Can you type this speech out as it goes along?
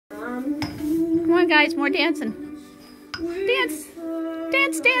Come on, guys, more dancing. Dance,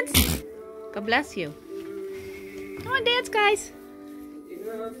 dance, dance. God bless you. Come on, dance, guys.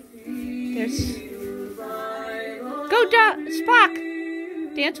 There's... Go, Spock.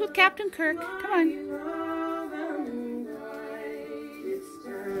 Dance with Captain Kirk. Come on.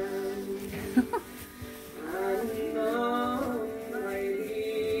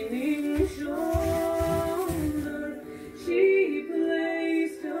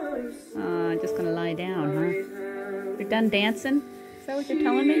 Just gonna lie down, huh? You're done dancing? Is that what you're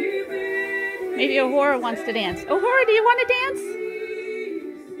telling me? Maybe Uhura wants to dance. Uhura, do you want to dance?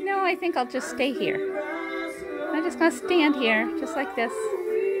 No, I think I'll just stay here. I'm just gonna stand here, just like this.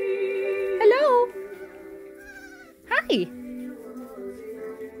 Hello? Hi!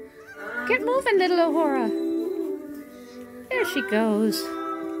 Get moving, little Uhura. There she goes.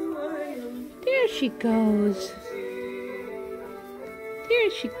 There she goes.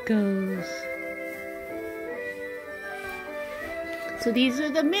 There she goes. So these are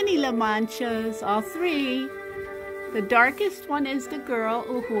the mini La Manchas, all three. The darkest one is the girl,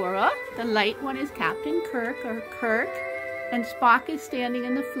 Uhura. The light one is Captain Kirk, or Kirk. And Spock is standing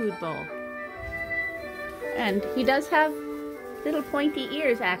in the food bowl. And he does have little pointy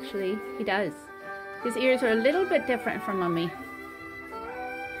ears, actually. He does. His ears are a little bit different from Mummy.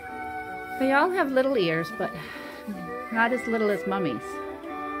 They all have little ears, but not as little as Mummy's.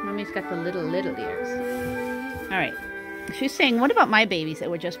 Mummy's got the little ears. All right. She's saying, what about my babies that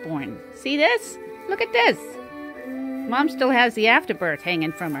were just born? See this? Look at this. Mom still has the afterbirth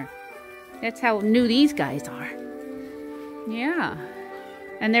hanging from her. That's how new these guys are. Yeah.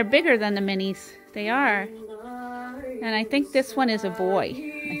 And they're bigger than the minis. They are. And I think this one is a boy.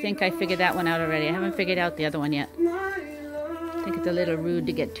 I think I figured that one out already. I haven't figured out the other one yet. I think it's a little rude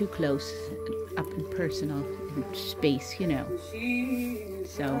to get too close, up and personal in space, you know.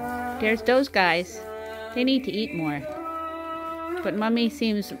 So, there's those guys. They need to eat more. But Mummy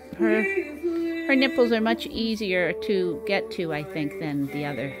seems, her nipples are much easier to get to, I think, than the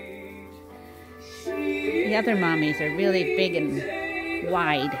other. The other mommies are really big and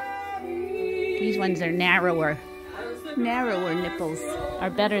wide. These ones are narrower. Narrower nipples are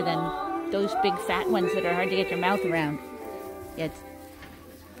better than those big fat ones that are hard to get your mouth around. Yeah,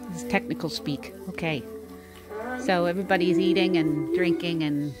 it's technical speak. Okay. So everybody's eating and drinking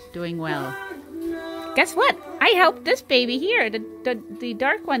and doing well. Guess what? I helped this baby here, the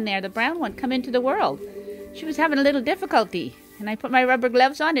dark one there, the brown one, come into the world. She was having a little difficulty. And I put my rubber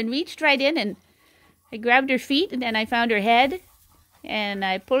gloves on and reached right in and I grabbed her feet and then I found her head and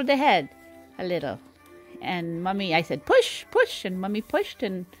I pulled the head a little. And Mummy, I said, push, push. And Mummy pushed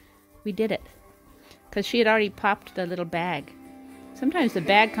and we did it. Because she had already popped the little bag. Sometimes the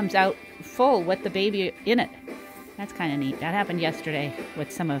bag comes out full with the baby in it. That's kind of neat. That happened yesterday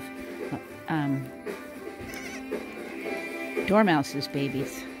with some of Dormouse's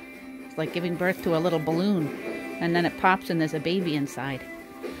babies. It's like giving birth to a little balloon. And then it pops and there's a baby inside.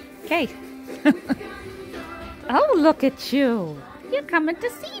 Okay. Oh, look at you. You're coming to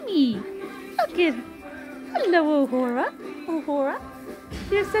see me. Look at... Hello, Uhura. Uhura.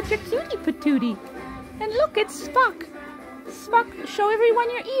 You're such a cutie patootie. And look, it's Spock. Spock, show everyone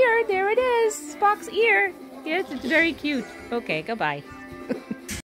your ear. There it is. Spock's ear. Yes, it's very cute. Okay, goodbye.